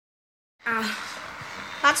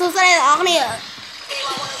Bạn xuống đây là cái này.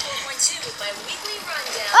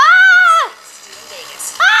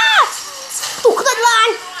 Tụt cái tên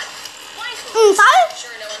lên. Tới.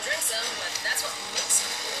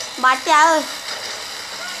 Bà cha ơi.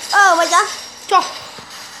 Bà cha. Cho.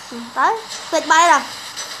 Tới. Tuyệt bay rồi.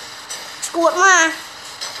 Cuột mà.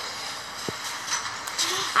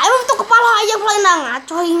 Hãy bấm tụt cái bao hơi dân lên nè.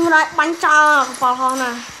 Cho hình lại bánh trà cái bao hơi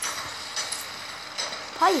nè.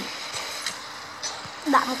 Thấy.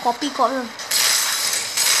 Đã một copy có rồi.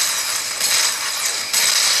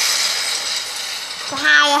 Có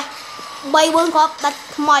hai à. Bay bưng có đặt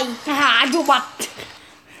mày. Hả vô bật.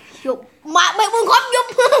 Mà bay bưng có giúp.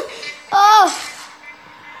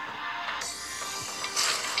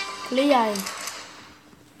 Lý này.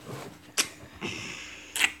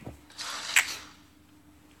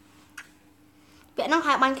 Vậy nó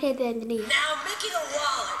hai bánh khê tiền đi.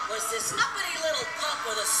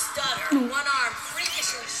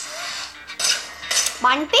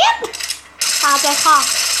 Bánh tiếp. Chơi kho.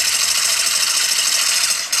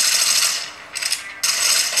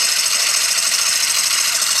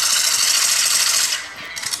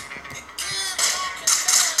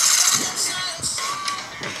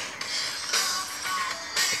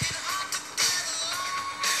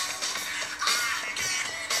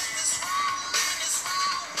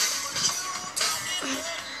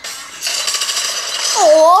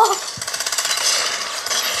 Ủa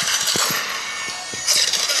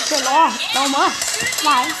trời lo đâu mơ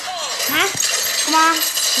lại hả mà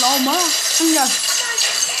lo mơ không giờ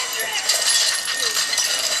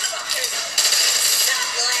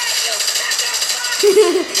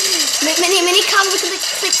mình đi không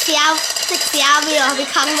thích xéo bây giờ bị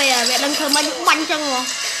không bây giờ mẹ đang thơm bánh chân rồi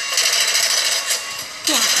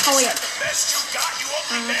khâu vậy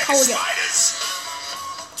khâu vậy.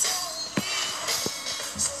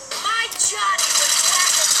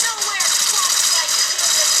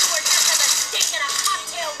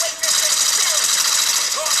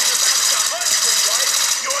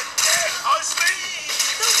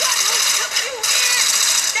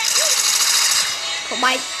 Không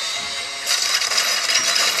bay.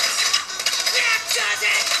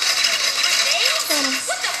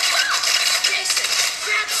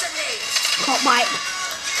 Không bay.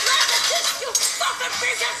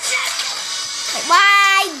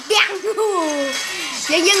 Bay đen.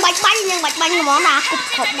 Nhưng bạch bánh là món nào cục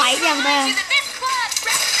không bay chẳng đây.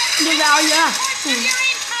 Đi rồi chưa?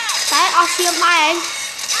 Đấy, oxy bay anh.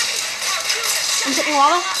 Anh thích ngó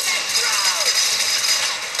không?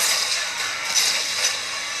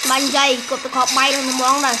 Bánh dây, cột được hộp bay lên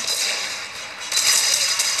món này.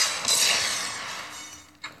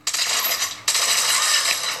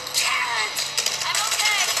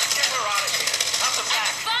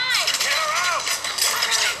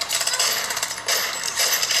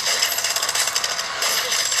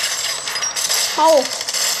 Ô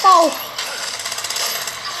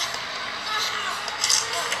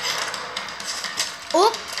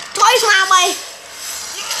úp thôi sao mày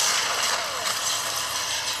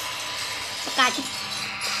cài chứ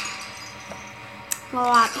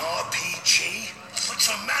ngọt.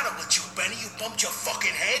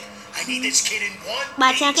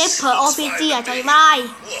 Bà cha cái phở OPG ở trời bay.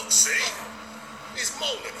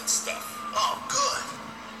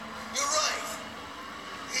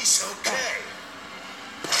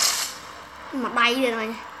 Mặt đầy rồi mày.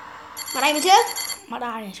 Mặt đầy mà chứ. Mặt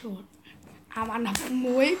đầy này xuống. Ăn đập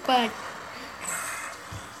muối về.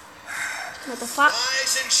 What the fuck?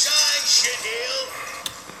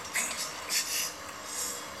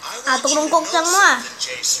 Tụi đông cục chân mà.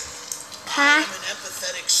 Ha.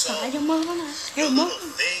 Phải cho mơ đó nè. Hiểu mơ.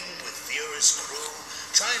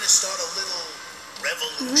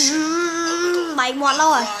 Bậy mọt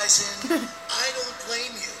lâu rồi.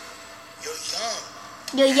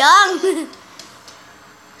 Vừa giỡn.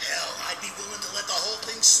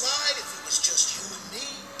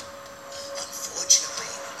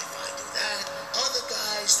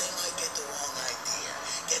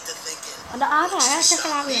 Đó ớt rồi đó, chắc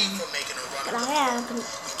sao vậy? Cái đó là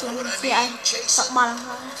làm gì vậy? Tập bò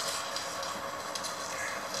thôi.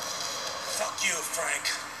 Fuck you, Frank.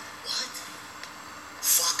 What?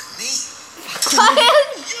 Fuck me.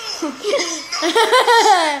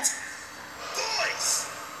 Boys.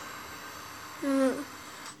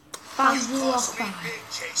 Bao vua phải.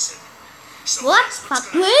 What? Phạt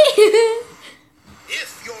quý.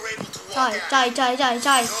 Trời.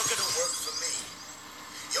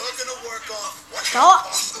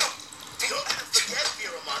 Đó.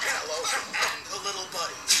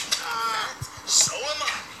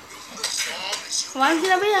 Mà anh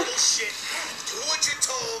chưa biết à?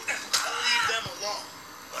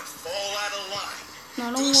 all out of line. Nó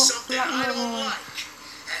Do không something lặng I được don't rồi. like,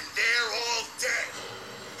 and they're all dead.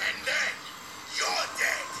 And then you're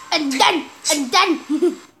dead. And then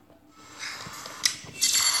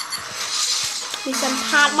Mission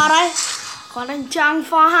hard mà đây. Còn đang trang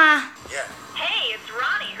pha ha. Yeah. Hey, it's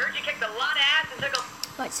Ronnie. Heard you kicked a lot of ass and took a...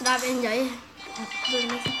 Vậy sẽ đạp bên giấy.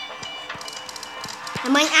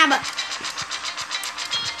 Mình à bật.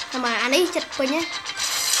 Mà anh ấy chật bình nhé.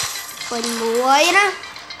 Bình muối đó.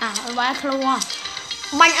 À, bà không à.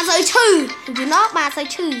 Bánh ăn sợi trừ. Chứ nó bà sợi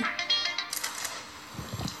trừ.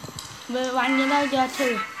 Về bánh như đâu giờ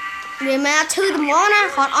thử. Vì mà trừ tầm món á.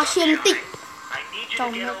 Còn ở xiêm tịch. I need you to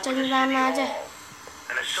Trong get một over chân this ra in mà your chứ. hall.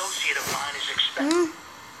 An associate of mine is expected.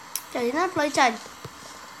 Chạy nó play chân.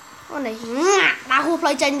 Con này đá hô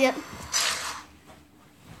play chân điện.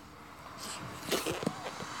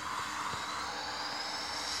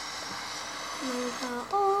 Mình thở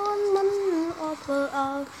ôn mân ở bờ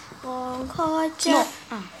ao còn khói chết. Nộ.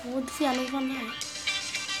 À, muốn phiền luôn con này.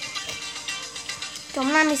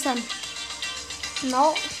 Trong năm mission.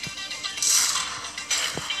 Nộ.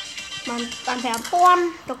 Bạn phải pon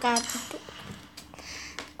cho cả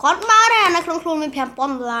con má ra nó không luôn mình phải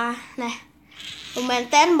pon là này. Tụi mình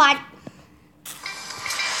tên bạch.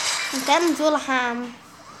 Mình tên chưa là hàm.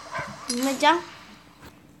 Mình chăng.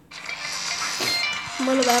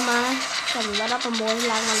 Mưa là về mà. Cần ra đắp vào môi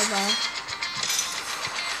lang là về.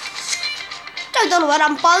 Trời tôi là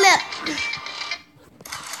đầm pon liệt.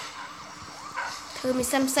 Thử mình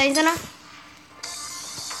xem xem nó.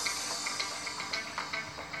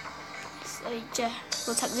 Ây chà,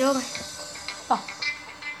 tôi thật vô này. Ồ.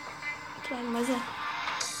 Cho anh mới giờ.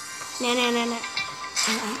 Nè.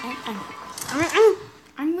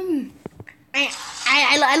 Anh mình.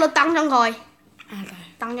 Ai lo tăng trong rồi. À rồi.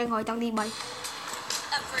 Tăng trong rồi, tăng đi bay.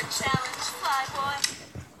 Up for a challenge, fly boy.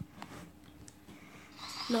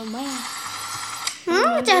 Rồi mấy à.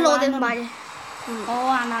 Chơi lô tiền bay. Ô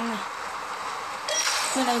ăn này.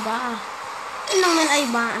 Bên này bà à. Nông lên ấy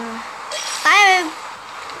bạn. Tại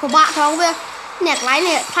của bạn không biết. Nhạc lái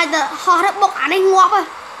này thay giờ họ đã bốc án anh ngọp à.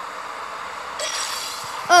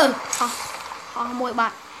 Họ mồi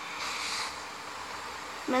bạn.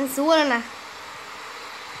 Mình xuống đây nè.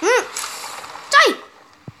 Chơi.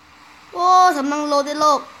 Ô thầm năng lô tiền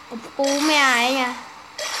lô. Ông pu mẹ ấy nha.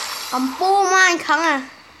 Ông pu mà anh khắng à.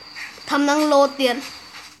 Thầm năng lô tiền.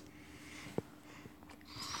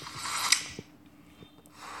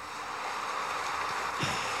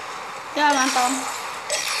 Chơi bạn Tom.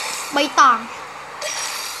 Bay tàng.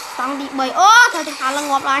 Tàng đi bay. Ô thôi thì khá là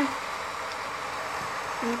ngọt rồi anh.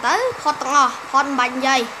 Mình tới khót tặng à. Khót bánh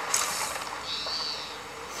dây.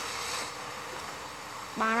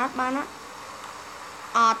 Ba nó.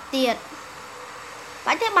 Tiệt.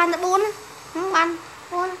 Bánh thế bàn là 4. Không bàn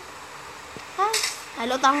 4. Đấy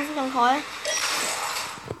lỗ tăng trong khói.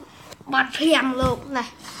 Bật phèm luôn. Này.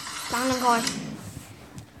 Tăng lên coi.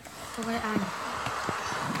 Cho cái ăn.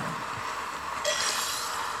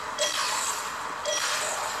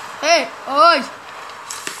 Ê, ơi.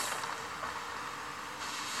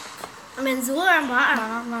 Mình rúa em bỏ à.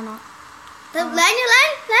 Nó.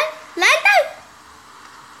 Lấy tới.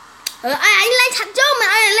 Anh lấy thật chứ mà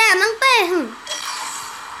ai làm năng tê.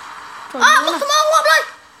 Bật cái mông ngọt lên.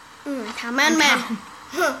 Thả men.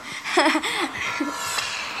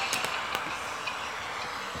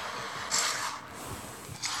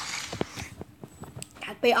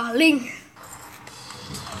 Thả bê ở linh.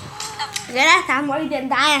 Vậy đó, thả mỗi điện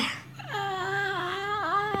tay à.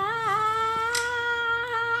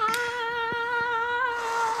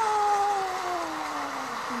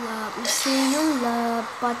 See you love,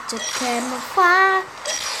 but you can't find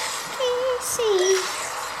easy.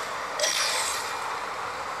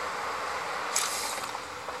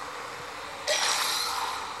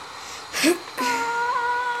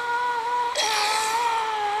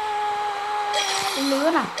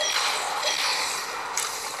 Lứa nào.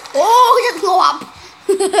 Ô, cái chất ngọt.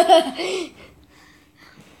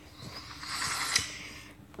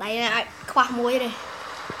 Đây này, khoa muối đây.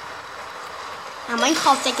 Anh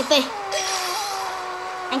khóc chạy cái tê.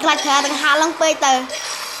 Anh khai thả thằng Hà Long bê tờ.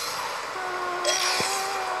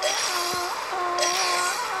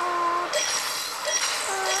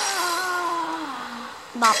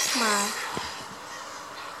 Đọc mà.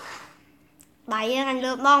 Đấy anh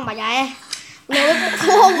lượm non bà vậy. Lượm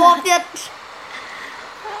không gộp tiệt.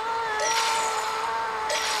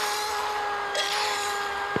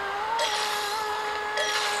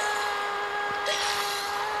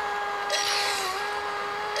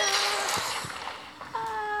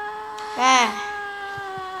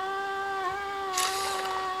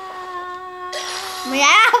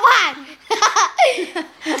 Mẹ bạn. Ý.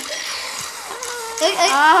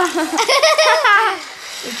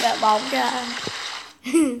 Đi chợ bóng ra.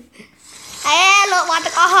 Ê, lượt qua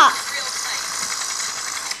cho con hả?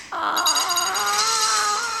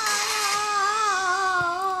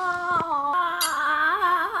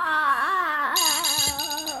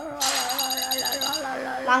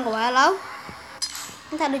 Lăn của bà lâu.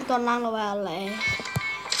 Chúng ta định còn lăn của bà lệ.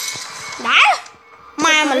 Đấy.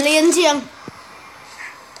 Mai mà liên chiêng.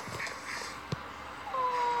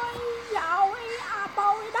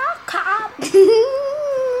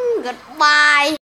 Goodbye.